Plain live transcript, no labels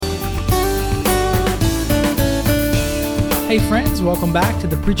Hey friends, welcome back to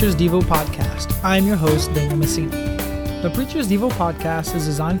the Preacher's Devo Podcast. I'm your host, Daniel Messina. The Preacher's Devo Podcast is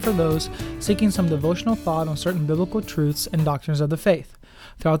designed for those seeking some devotional thought on certain biblical truths and doctrines of the faith.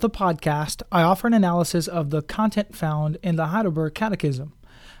 Throughout the podcast, I offer an analysis of the content found in the Heidelberg Catechism.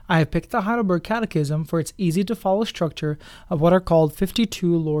 I have picked the Heidelberg Catechism for its easy-to-follow structure of what are called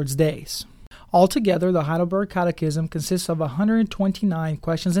 52 Lord's Days. Altogether, the Heidelberg Catechism consists of 129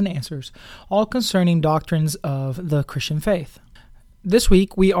 questions and answers, all concerning doctrines of the Christian faith. This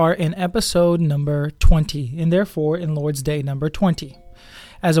week, we are in episode number 20, and therefore in Lord's Day number 20.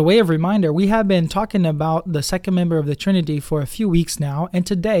 As a way of reminder, we have been talking about the second member of the Trinity for a few weeks now, and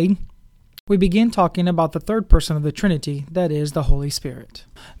today we begin talking about the third person of the Trinity, that is, the Holy Spirit.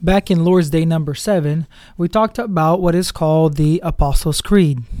 Back in Lord's Day number 7, we talked about what is called the Apostles'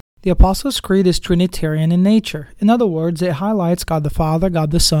 Creed. The Apostles' Creed is Trinitarian in nature. In other words, it highlights God the Father, God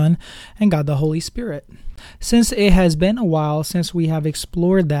the Son, and God the Holy Spirit. Since it has been a while since we have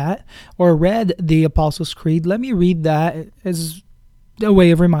explored that or read the Apostles' Creed, let me read that as a way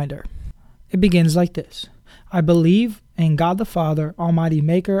of reminder. It begins like this. I believe in God the Father, Almighty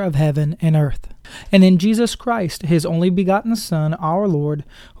Maker of heaven and earth, and in Jesus Christ, His only begotten Son, our Lord,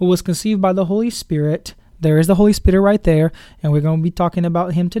 who was conceived by the Holy Spirit. There is the Holy Spirit right there, and we're going to be talking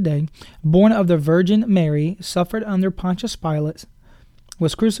about Him today. Born of the Virgin Mary, suffered under Pontius Pilate,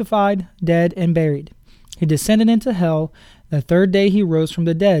 was crucified, dead, and buried. He descended into hell. The third day He rose from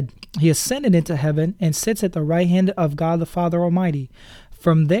the dead. He ascended into heaven and sits at the right hand of God the Father Almighty.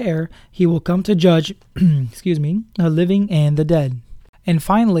 From there, He will come to judge the living and the dead. And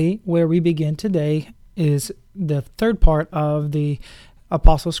finally, where we begin today is the third part of the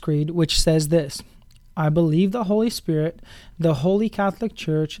Apostles' Creed, which says this. I believe the Holy Spirit, the Holy Catholic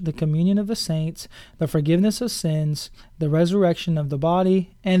Church, the communion of the saints, the forgiveness of sins, the resurrection of the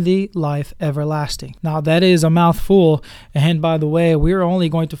body, and the life everlasting. Now that is a mouthful, and by the way, we're only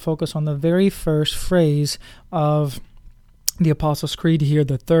going to focus on the very first phrase of the Apostles' Creed here,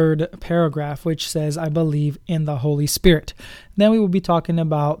 the third paragraph, which says, I believe in the Holy Spirit. Then we will be talking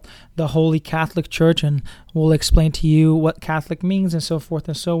about the Holy Catholic Church, and we'll explain to you what Catholic means and so forth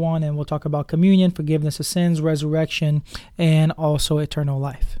and so on, and we'll talk about communion, forgiveness of sins, resurrection, and also eternal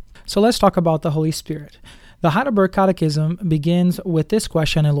life. So let's talk about the Holy Spirit. The Heidelberg Catechism begins with this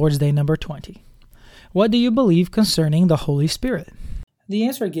question in Lord's Day number 20. What do you believe concerning the Holy Spirit? The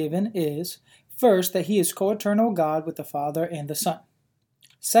answer given is, first, that He is co-eternal God with the Father and the Son.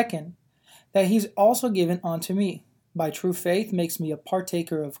 Second, that He's also given unto me. By true faith makes me a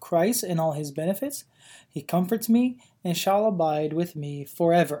partaker of Christ and all His benefits. He comforts me and shall abide with me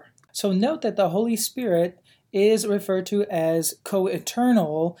forever. So note that the Holy Spirit is referred to as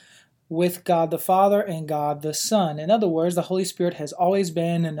co-eternal with God the Father and God the Son. In other words, the Holy Spirit has always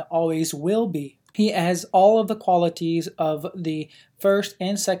been and always will be. He has all of the qualities of the first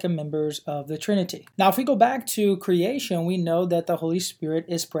and second members of the Trinity. Now, if we go back to creation, we know that the Holy Spirit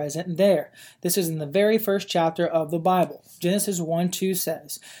is present there. This is in the very first chapter of the Bible. Genesis 1:2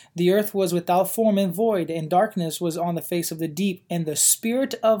 says, the earth was without form and void, and darkness was on the face of the deep, and the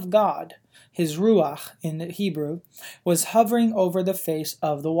Spirit of God, His Ruach in Hebrew, was hovering over the face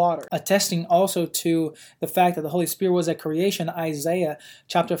of the water. Attesting also to the fact that the Holy Spirit was at creation, Isaiah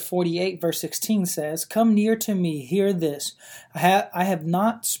chapter 48 verse 16 says, come near to me, hear this. I have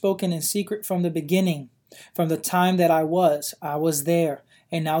not spoken in secret from the beginning. From the time that I was there.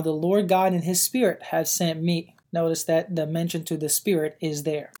 And now the Lord God and His Spirit have sent me. Notice that the mention to the Spirit is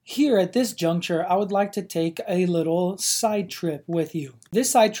there. Here at this juncture, I would like to take a little side trip with you. This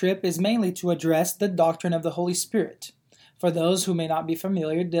side trip is mainly to address the doctrine of the Holy Spirit. For those who may not be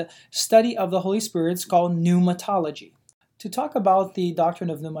familiar, the study of the Holy Spirit is called pneumatology. To talk about the doctrine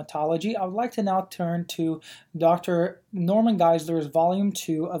of pneumatology, I would like to now turn to Dr. Norman Geisler's Volume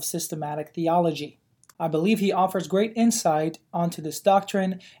 2 of Systematic Theology. I believe he offers great insight onto this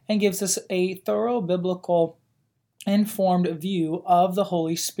doctrine and gives us a thorough biblical informed view of the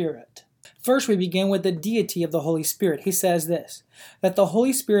Holy Spirit. First, we begin with the deity of the Holy Spirit. He says this, that the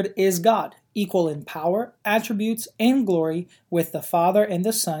Holy Spirit is God, equal in power, attributes, and glory with the Father and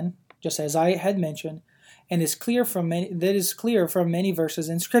the Son, just as I had mentioned, and is clear from many verses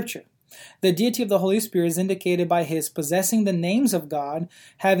in Scripture. The deity of the Holy Spirit is indicated by His possessing the names of God,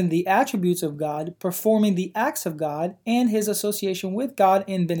 having the attributes of God, performing the acts of God, and His association with God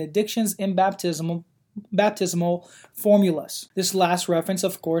in benedictions and baptismal baptismal formulas. This last reference,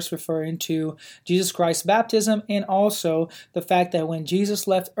 of course, referring to Jesus Christ's baptism and also the fact that when Jesus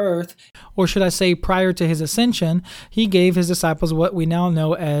left earth, or should I say prior to his ascension, he gave his disciples what we now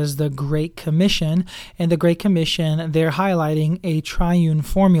know as the Great Commission. And the Great Commission, they're highlighting a triune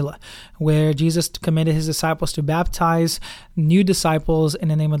formula where Jesus commanded his disciples to baptize new disciples in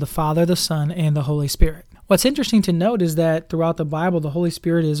the name of the Father, the Son, and the Holy Spirit. What's interesting to note is that throughout the Bible, the Holy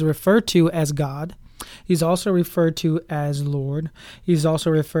Spirit is referred to as God. He's also referred to as Lord. He's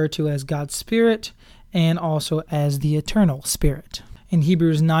also referred to as God's Spirit and also as the Eternal Spirit. In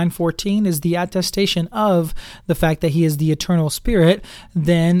Hebrews 9:14 is the attestation of the fact that he is the Eternal Spirit.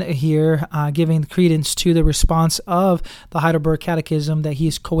 Then here giving credence to the response of the Heidelberg Catechism that he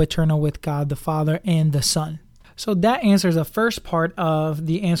is co-eternal with God the Father and the Son. So that answers the first part of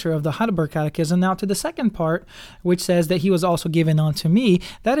the answer of the Heidelberg Catechism. Now to the second part, which says that he was also given unto me,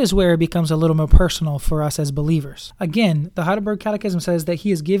 that is where it becomes a little more personal for us as believers. Again, the Heidelberg Catechism says that he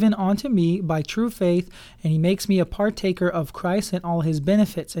is given unto me by true faith, and he makes me a partaker of Christ and all his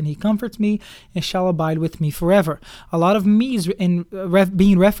benefits, and he comforts me and shall abide with me forever. A lot of me's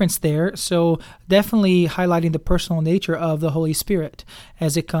being referenced there, so definitely highlighting the personal nature of the Holy Spirit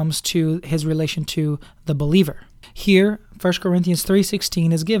as it comes to his relation to the believer. Here, 1 Corinthians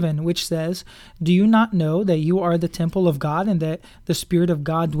 3:16 is given, which says, "Do you not know that you are the temple of God and that the Spirit of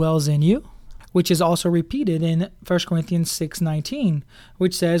God dwells in you?" Which is also repeated in 1 Corinthians 6:19,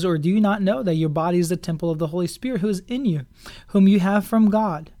 which says, "Or do you not know that your body is the temple of the Holy Spirit who is in you, whom you have from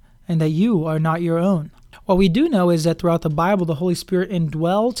God, and that you are not your own?" What we do know is that throughout the Bible, the Holy Spirit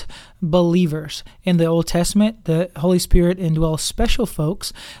indwelt believers. In the Old Testament, the Holy Spirit indwells special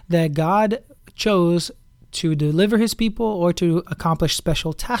folks that God chose to deliver his people or to accomplish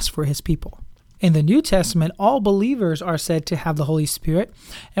special tasks for his people. In the New Testament, all believers are said to have the Holy Spirit,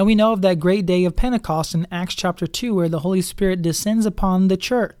 and we know of that great day of Pentecost in Acts chapter 2 where the Holy Spirit descends upon the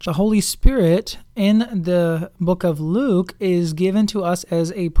church. The Holy Spirit in the book of Luke is given to us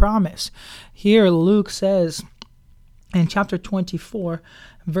as a promise. Here Luke says in chapter 24,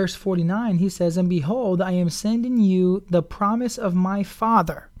 verse 49, he says, "And behold, I am sending you the promise of my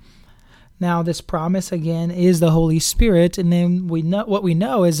Father." Now, this promise, again, is the Holy Spirit. And then what we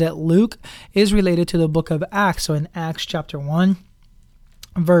know is that Luke is related to the book of Acts. So in Acts chapter 1,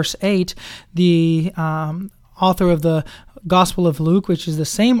 verse 8, the author of the Gospel of Luke, which is the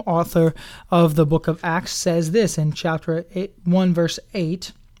same author of the book of Acts, says this in chapter 1, verse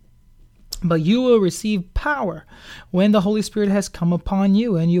 8, "But you will receive power when the Holy Spirit has come upon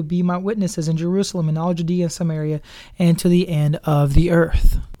you, and you'll be my witnesses in Jerusalem and all Judea and Samaria and to the end of the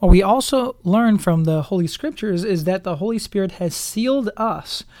earth." What we also learn from the Holy Scriptures is that the Holy Spirit has sealed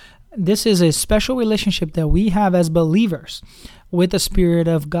us. This is a special relationship that we have as believers with the Spirit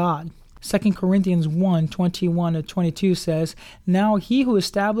of God. 2 Corinthians 1:21-22 says, "Now he who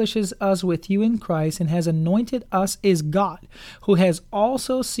establishes us with you in Christ and has anointed us is God, who has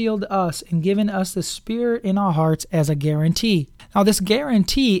also sealed us and given us the Spirit in our hearts as a guarantee." Now this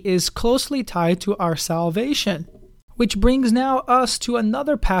guarantee is closely tied to our salvation, which brings now us to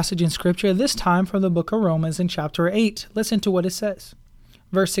another passage in Scripture, this time from the book of Romans in chapter 8. Listen to what it says.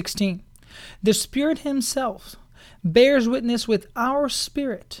 Verse 16, "The Spirit himself bears witness with our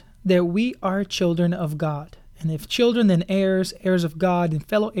spirit that we are children of God. And if children, then heirs, heirs of God, and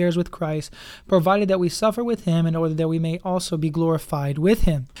fellow heirs with Christ, provided that we suffer with him in order that we may also be glorified with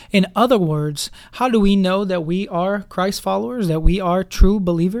him." In other words, how do we know that we are Christ followers, that we are true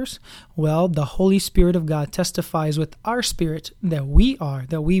believers? Well, the Holy Spirit of God testifies with our spirit that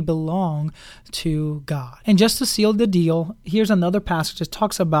we belong to God. And just to seal the deal, here's another passage that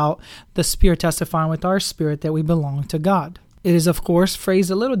talks about the Spirit testifying with our spirit that we belong to God. It is, of course,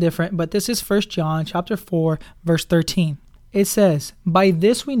 phrased a little different, but this is 1 John chapter 4, verse 13. It says, "By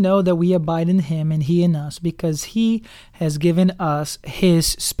this we know that we abide in him and he in us, because he has given us his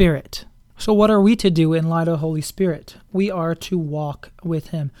Spirit." So what are we to do in light of the Holy Spirit? We are to walk with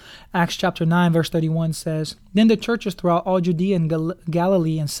him. Acts chapter 9, verse 31 says, "Then the churches throughout all Judea and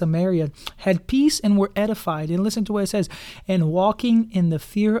Galilee and Samaria had peace and were edified." And listen to what it says, "And walking in the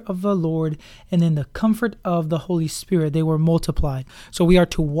fear of the Lord and in the comfort of the Holy Spirit, they were multiplied." So we are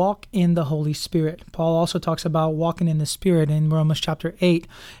to walk in the Holy Spirit. Paul also talks about walking in the Spirit in Romans chapter 8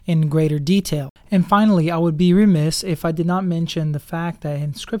 in greater detail. And finally, I would be remiss if I did not mention the fact that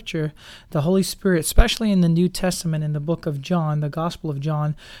in Scripture, the Holy Spirit, especially in the New Testament, in the book of John, the Gospel of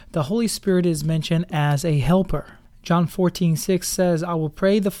John, the Holy Spirit is mentioned as a helper. John 14:6 says, "I will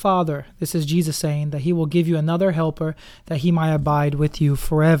pray the Father," this is Jesus saying, "that he will give you another helper, that he might abide with you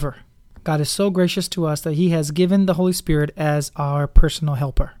forever." God is so gracious to us that he has given the Holy Spirit as our personal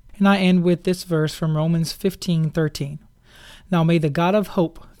helper. And I end with this verse from Romans 15:13. Now may the God of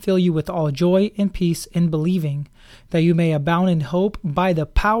hope fill you with all joy and peace in believing, that you may abound in hope by the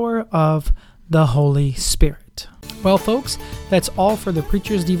power of the Holy Spirit. Well, folks, that's all for the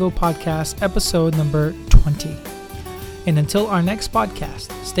Preacher's Devo podcast, episode number 20. And until our next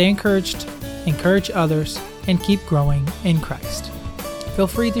podcast, stay encouraged, encourage others, and keep growing in Christ. Feel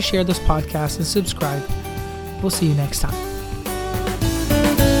free to share this podcast and subscribe. We'll see you next time.